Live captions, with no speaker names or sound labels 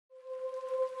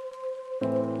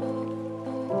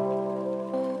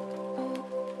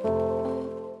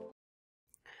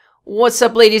What's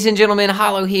up, ladies and gentlemen?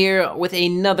 Hollow here with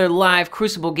another live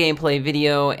Crucible gameplay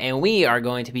video, and we are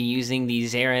going to be using the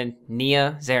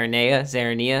Zarinaea-D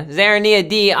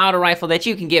auto rifle that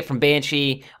you can get from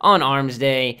Banshee on Arms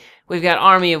Day. We've got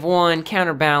Army of One,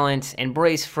 Counterbalance, and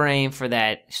Brace Frame for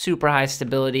that super high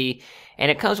stability,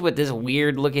 and it comes with this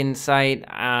weird looking sight.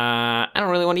 I don't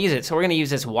really want to use it, so we're going to use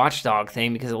this Watchdog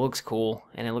thing because it looks cool,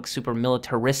 and it looks super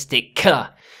militaristic.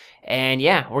 And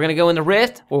yeah, we're gonna go in the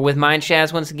Rift. We're with Mine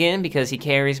Shaz once again because he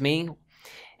carries me.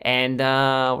 And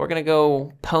we're gonna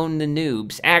go pwn the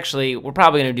noobs. Actually, we're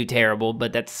probably gonna do terrible,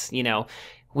 but that's, you know,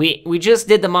 we just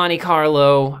did the Monte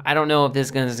Carlo. I don't know if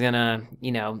this gun's gonna,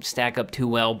 you know, stack up too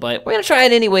well, but we're gonna try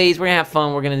it anyways. We're gonna have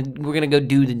fun. We're gonna go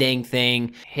do the dang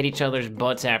thing. Hit each other's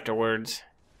butts afterwards.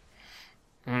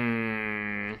 We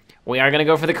are gonna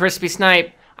go for the crispy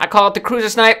snipe. I call it the cruiser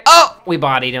snipe. Oh, we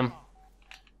bodied him.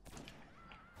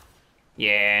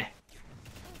 Yeah.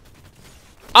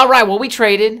 Alright, well, we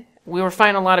traded. We were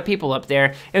fighting a lot of people up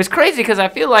there. It was crazy because I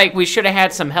feel like we should have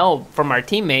had some help from our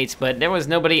teammates, but there was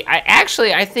nobody.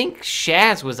 I think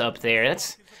Shaz was up there.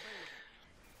 That's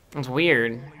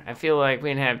weird. I feel like we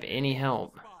didn't have any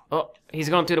help. Oh, he's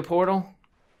going through the portal?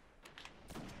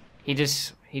 He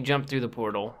jumped through the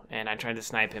portal, and I tried to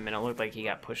snipe him, and it looked like he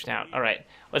got pushed out. Alright,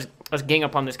 let's gang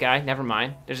up on this guy. Never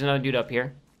mind. There's another dude up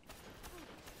here.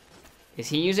 Is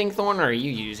he using Thorn, or are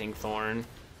you using Thorn?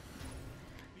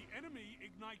 The enemy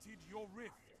ignited your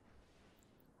rift.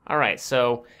 Alright,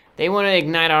 so they want to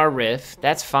ignite our rift.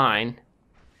 That's fine.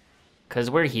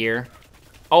 Because we're here.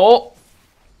 Oh!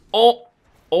 Oh!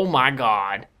 Oh my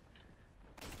god.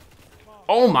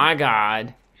 Oh my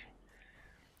god.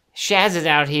 Shaz is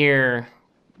out here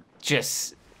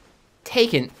just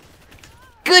taking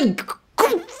good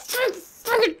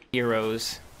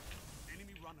heroes.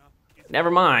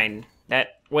 Never mind.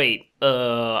 Wait,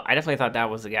 I definitely thought that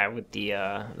was the guy with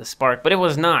the spark, but it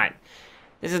was not.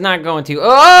 This is not going to.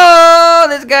 Oh,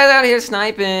 this guy's out here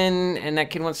sniping, and that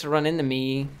kid wants to run into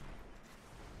me.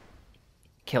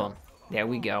 Kill him. There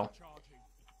we go.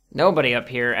 Nobody up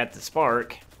here at the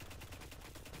spark.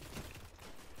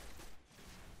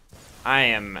 I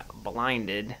am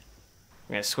blinded. I'm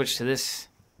gonna switch to this.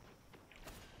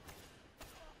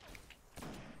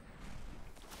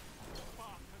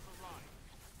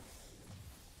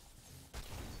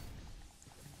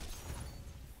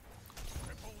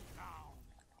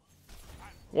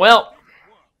 Well.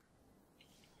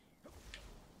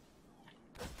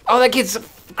 Oh, that kid's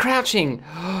crouching.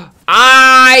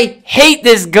 I hate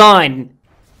this gun.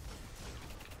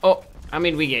 Oh, how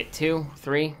many did we get? 2,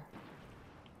 3?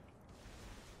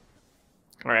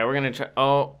 All right, we're gonna try.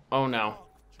 Oh no.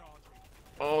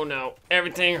 Oh no,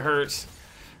 everything hurts.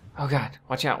 Oh God,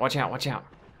 watch out, watch out, watch out.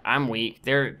 I'm weak.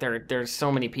 There's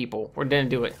so many people. We're gonna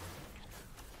do it.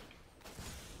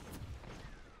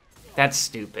 That's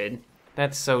stupid.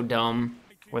 That's so dumb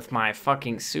with my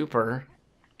fucking super.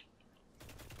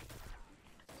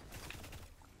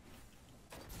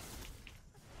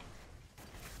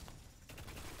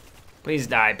 Please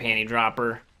die, panty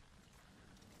dropper.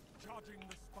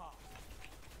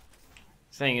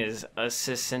 This thing is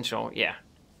essential. Yeah.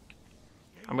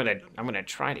 I'm gonna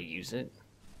try to use it.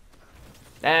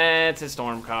 That's a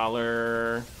storm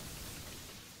collar.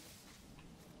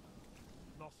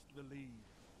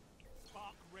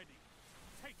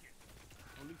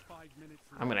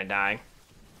 I'm gonna die.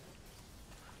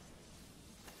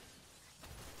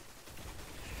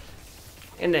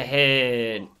 In the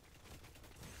head.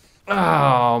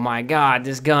 Oh my god,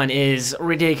 this gun is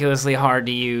ridiculously hard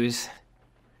to use.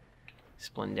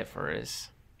 Splendiferous.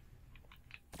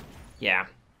 Yeah,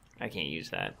 I can't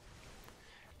use that.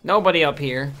 Nobody up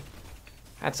here.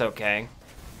 That's okay.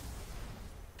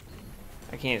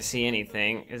 I can't see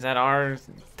anything. Is that our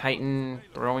Titan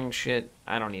throwing shit?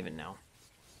 I don't even know.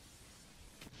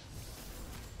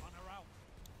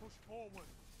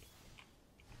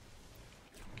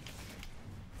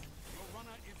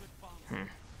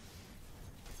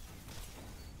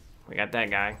 We got that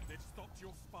guy.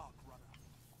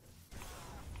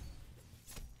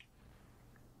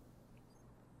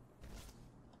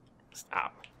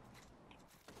 Stop.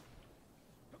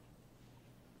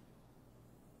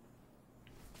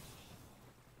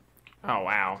 Oh,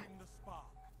 wow.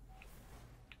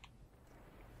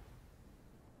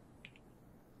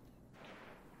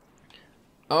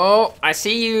 Oh, I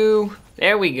see you.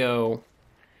 There we go.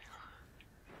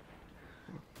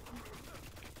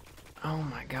 Oh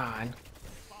my god.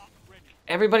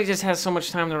 Everybody just has so much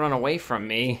time to run away from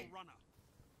me.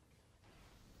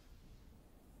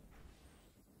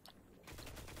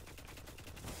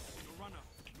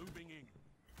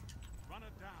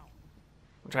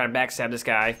 Try to backstab this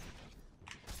guy.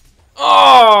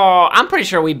 Oh, I'm pretty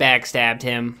sure we backstabbed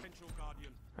him.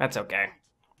 That's okay.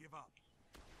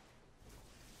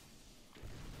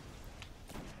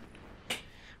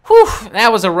 Whew,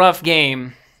 that was a rough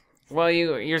game. Well,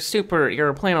 you're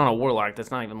playing on a warlock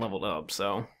that's not even leveled up,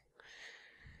 so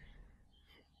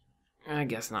I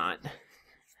guess not.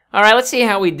 All right, let's see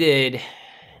how we did.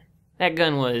 That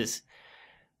gun was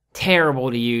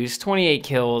terrible to use. 28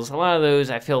 kills. A lot of those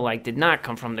I feel like did not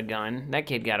come from the gun. That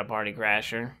kid got a party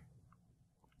crasher.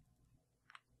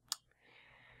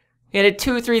 He had a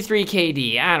 233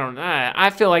 KD. I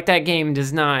feel like that game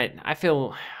does not.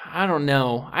 I don't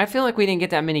know. I feel like we didn't get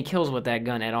that many kills with that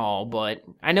gun at all, but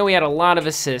I know we had a lot of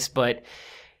assists, but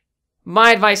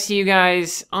my advice to you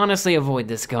guys, honestly avoid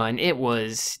this gun. It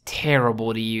was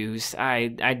terrible to use. I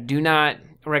do not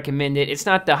recommend it. It's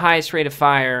not the highest rate of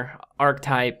fire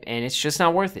archetype, and it's just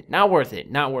not worth it. Not worth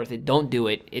it. Not worth it. Don't do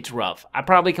it. It's rough. I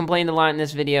probably complained a lot in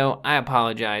this video. I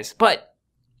apologize. But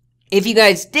if you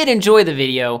guys did enjoy the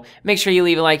video, make sure you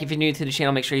leave a like. If you're new to the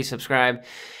channel, make sure you subscribe.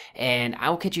 And I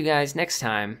will catch you guys next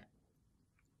time.